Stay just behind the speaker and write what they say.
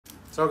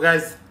So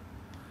guys,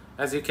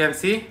 as you can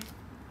see,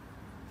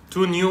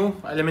 two new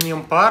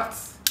aluminum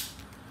parts.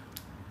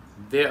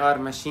 They are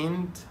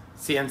machined,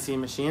 CNC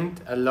machined,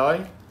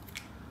 alloy.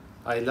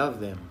 I love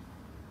them.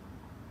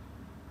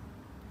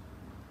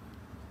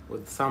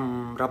 With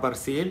some rubber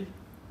seal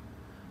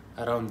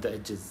around the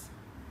edges.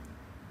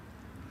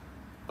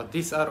 But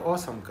these are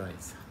awesome,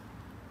 guys.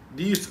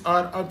 These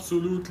are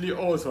absolutely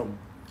awesome.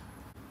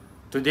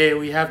 Today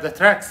we have the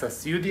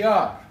Traxxas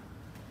UDR.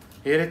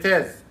 Here it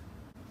is.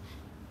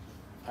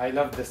 I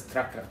love this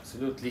truck,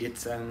 absolutely.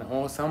 It's an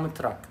awesome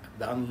truck.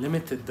 The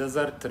Unlimited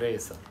Desert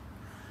Racer.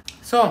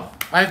 So,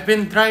 I've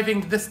been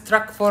driving this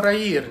truck for a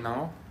year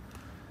now.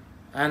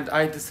 And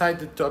I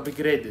decided to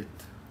upgrade it.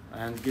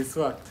 And guess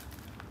what?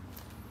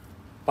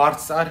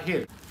 Parts are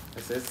here.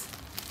 This is...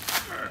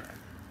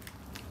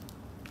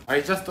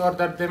 I just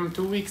ordered them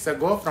 2 weeks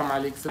ago from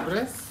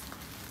AliExpress.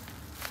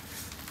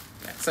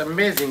 That's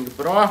amazing,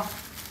 bro.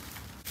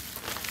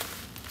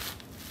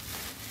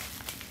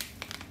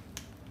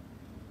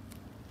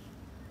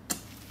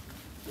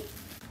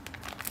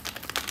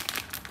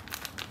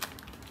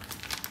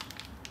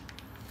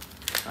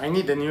 I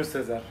need a new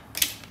scissor.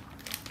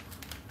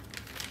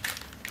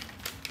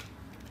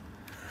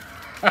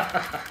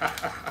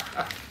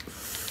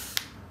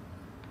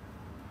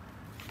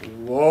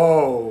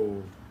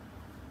 Whoa.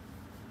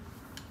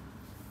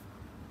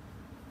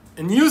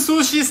 A new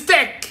sushi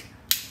stick.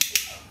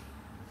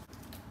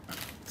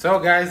 So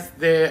guys,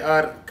 they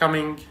are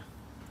coming.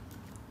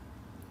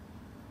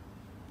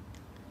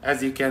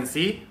 As you can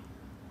see.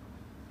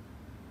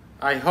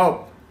 I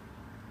hope.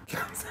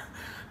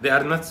 They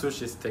are not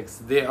sushi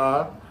sticks. They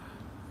are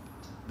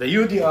the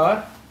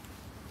UDR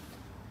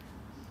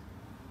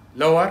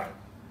lower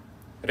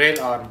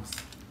rail arms.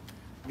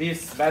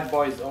 These bad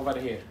boys over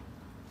here.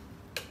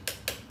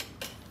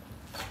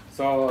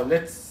 So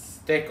let's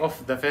take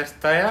off the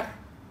first tire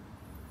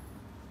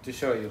to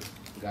show you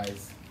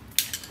guys.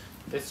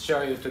 Let's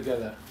show you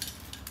together.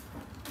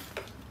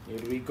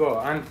 Here we go.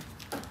 And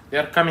they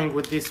are coming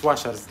with these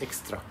washers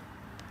extra.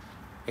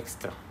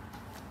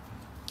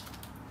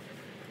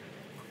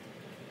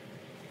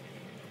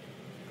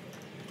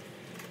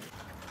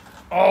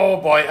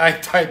 Oh boy, I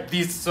tied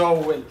these so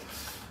well.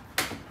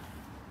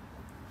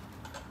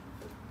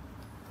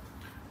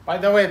 By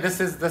the way, this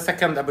is the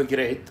second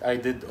upgrade I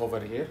did over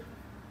here.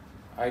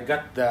 I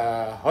got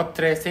the hot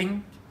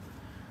tracing.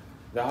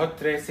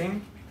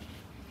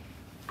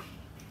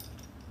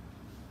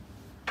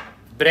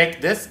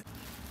 Brake disc.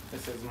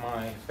 This is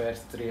my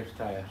first rear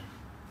tire.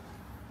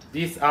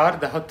 These are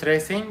the hot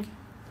tracing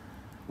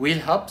wheel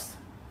hubs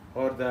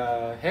or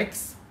the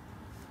hex.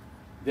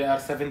 They are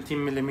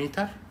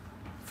 17mm.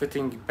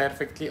 Fitting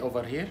perfectly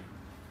over here.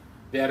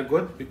 They are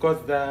good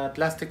because the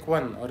plastic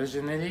one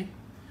originally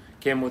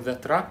came with the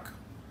truck.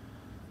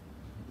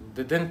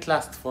 They didn't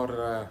last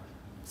for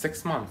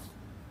 6 months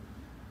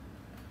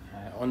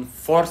on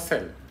 4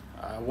 cell.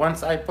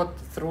 Once I put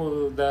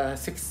through the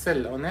 6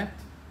 cell on it,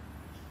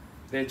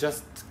 they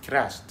just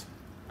crashed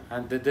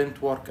and they didn't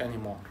work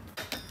anymore.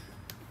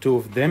 2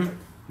 of them,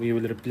 we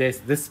will replace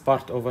this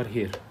part over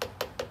here.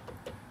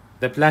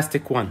 The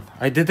plastic one.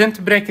 I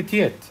didn't break it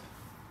yet.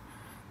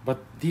 But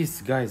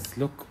these guys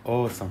look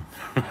awesome.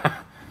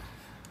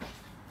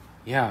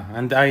 Yeah,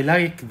 and I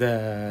like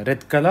the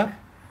red color.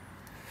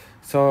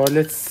 So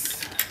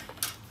let's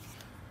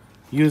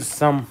use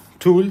some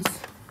tools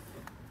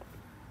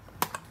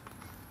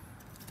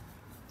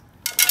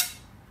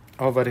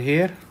over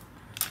here.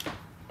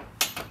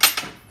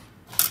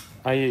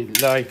 I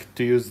like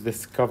to use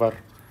this cover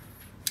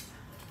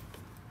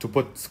to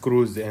put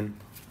screws in.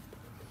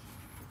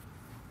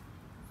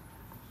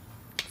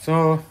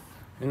 So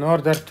in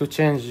order to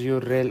change your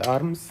rail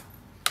arms,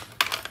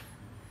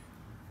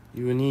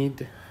 you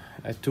need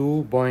a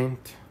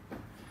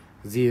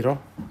 2.0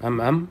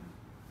 mm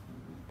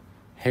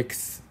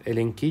hex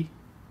Allen key.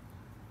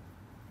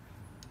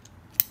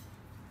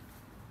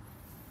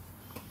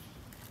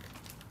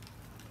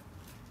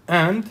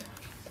 And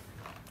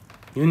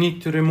you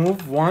need to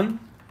remove 1,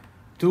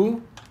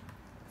 2,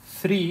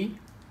 3,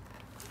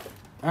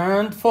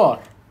 and 4.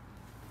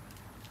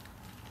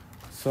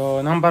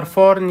 So number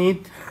 4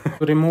 need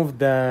to remove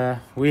the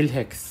wheel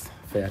hex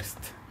first.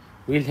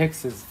 Wheel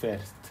hexes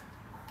first.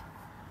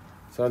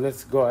 So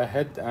let's go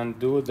ahead and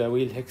do the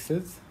wheel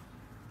hexes.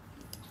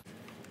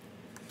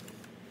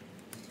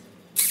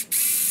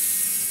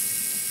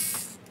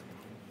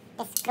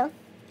 This screw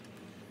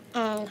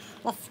and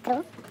this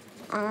screw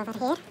over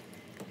here.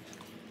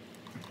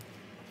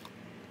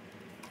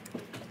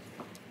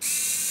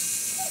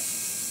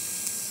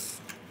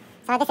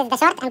 So this is the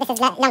short and this is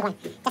the long one.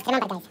 Just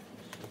remember, guys.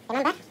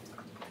 Remember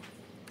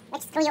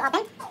which screw you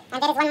open,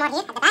 and there is one more here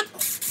at the back.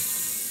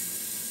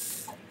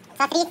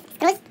 So 3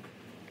 screws,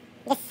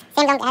 this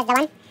same long as the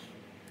one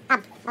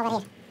up over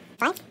here.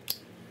 Right?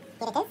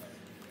 Here it is.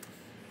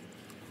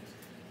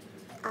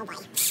 Oh boy.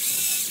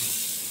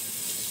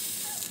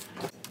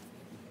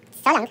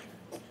 So long,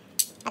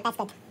 but that's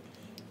good.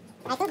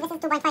 I think this is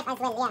 2.5 as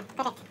well, yeah,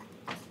 correct.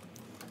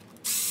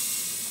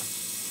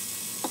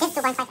 It is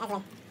 2.5 as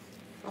well.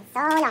 It's so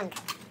long.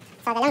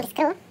 So the long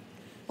screw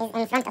is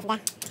in front of the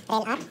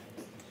rail arm.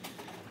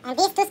 And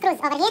these two screws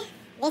over here,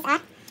 these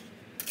are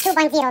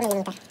 2.0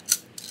 millimeter.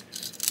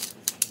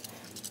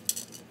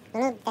 You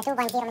need the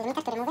 2.0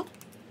 millimeter to remove it.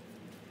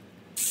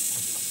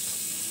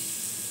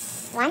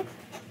 1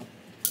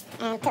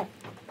 and 2.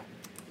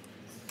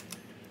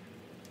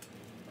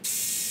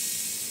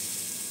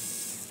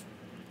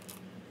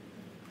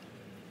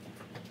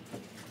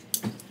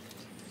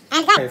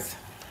 And guys.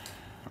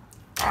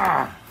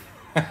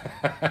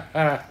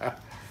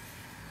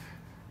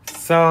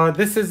 So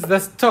this is the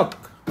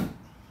stock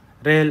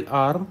rail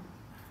arm.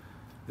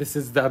 This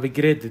is the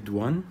upgraded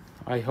one.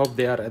 I hope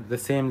they are at the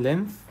same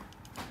length.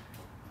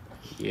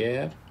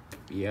 Yep.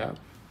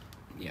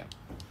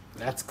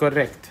 That's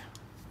correct.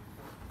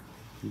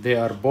 They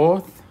are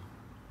both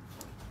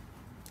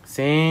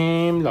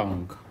same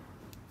long.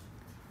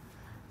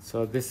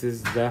 So this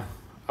is the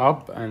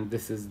up and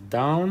this is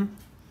down.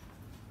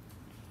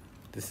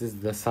 This is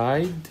the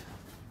side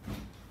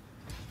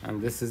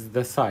and this is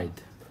the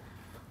side.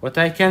 What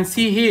I can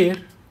see here,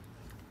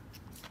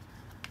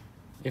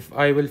 if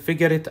I will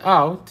figure it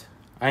out,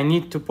 I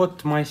need to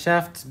put my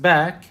shafts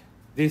back,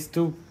 these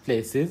two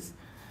places,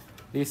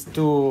 these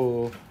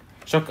two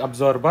shock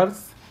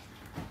absorbers,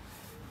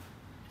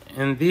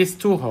 in these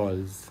two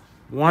holes,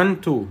 1,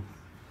 2,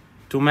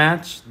 to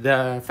match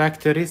the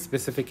factory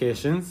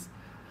specifications,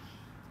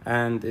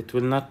 and it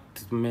will not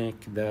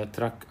make the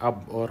truck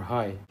up or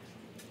high.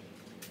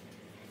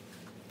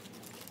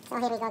 So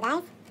here we go,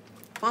 guys.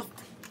 First,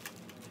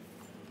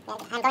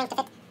 I'm going to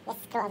fit this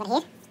screw over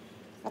here,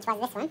 which was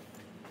this one.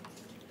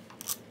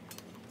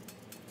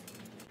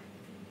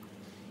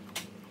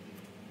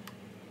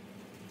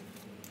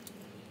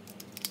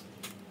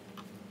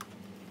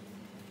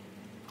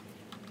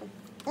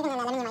 Even on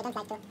aluminum, I don't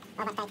like to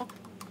over-tight it.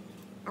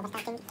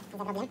 Over-tightening is a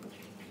problem.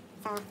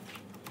 So,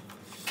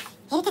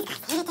 here it is,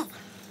 guys. Here it is.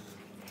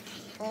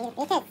 Here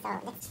it is. So,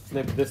 let's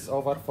flip this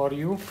over for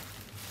you.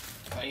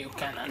 So you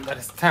can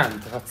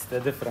understand what's the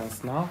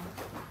difference now.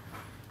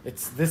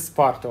 It's this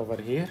part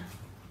over here.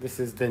 This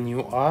is the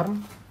new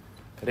arm,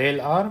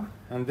 rail arm,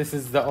 and this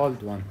is the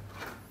old one.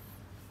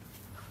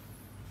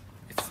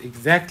 It's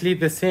exactly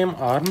the same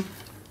arm,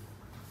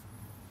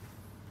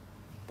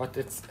 but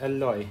it's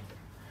alloy.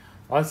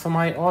 Also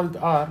my old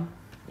arm,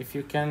 if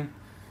you can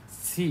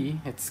see,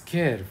 it's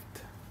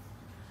curved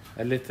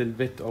a little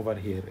bit over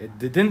here. It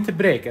didn't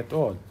break at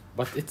all,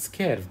 but it's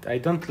curved. I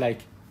don't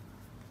like.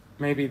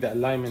 Maybe the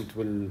alignment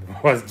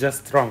was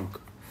just wrong.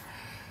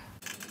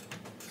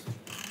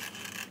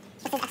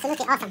 This is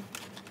absolutely awesome.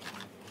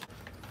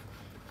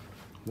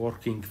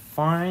 Working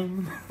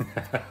fine.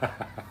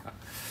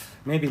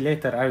 Maybe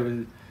later I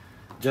will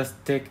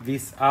just take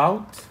this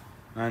out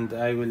and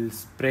I will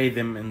spray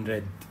them in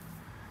red.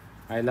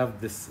 I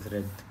love this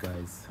red,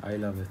 guys. I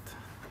love it.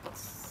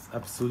 It's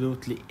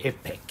absolutely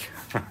epic.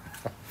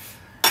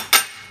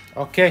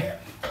 Okay,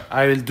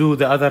 I will do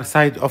the other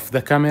side of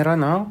the camera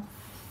now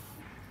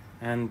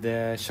and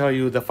show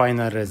you the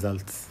final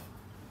results.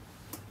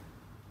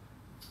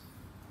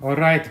 All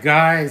right,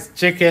 guys,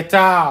 check it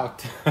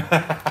out.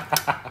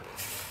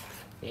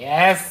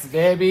 Yes,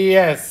 baby,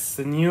 yes.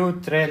 New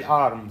trail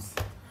arms.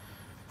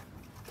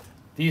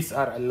 These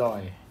are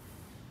alloy.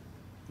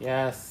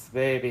 Yes,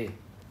 baby.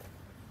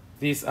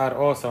 These are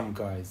awesome,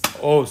 guys.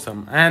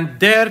 Awesome. And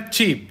they're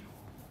cheap.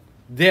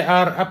 They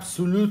are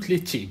absolutely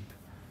cheap.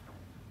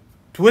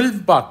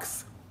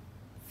 $12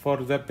 for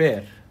the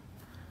pair.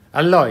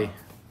 Alloy.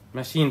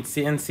 Machined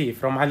CNC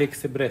from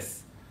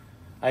AliExpress.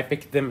 I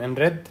picked them in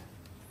red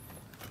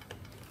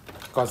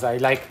because I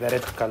like the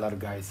red color,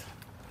 guys.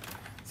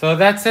 So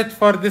that's it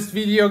for this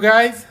video,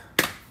 guys.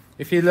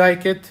 If you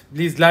like it,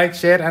 please like,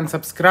 share, and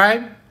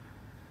subscribe.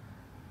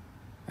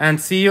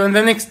 And see you in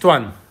the next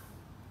one.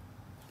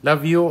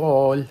 Love you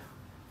all.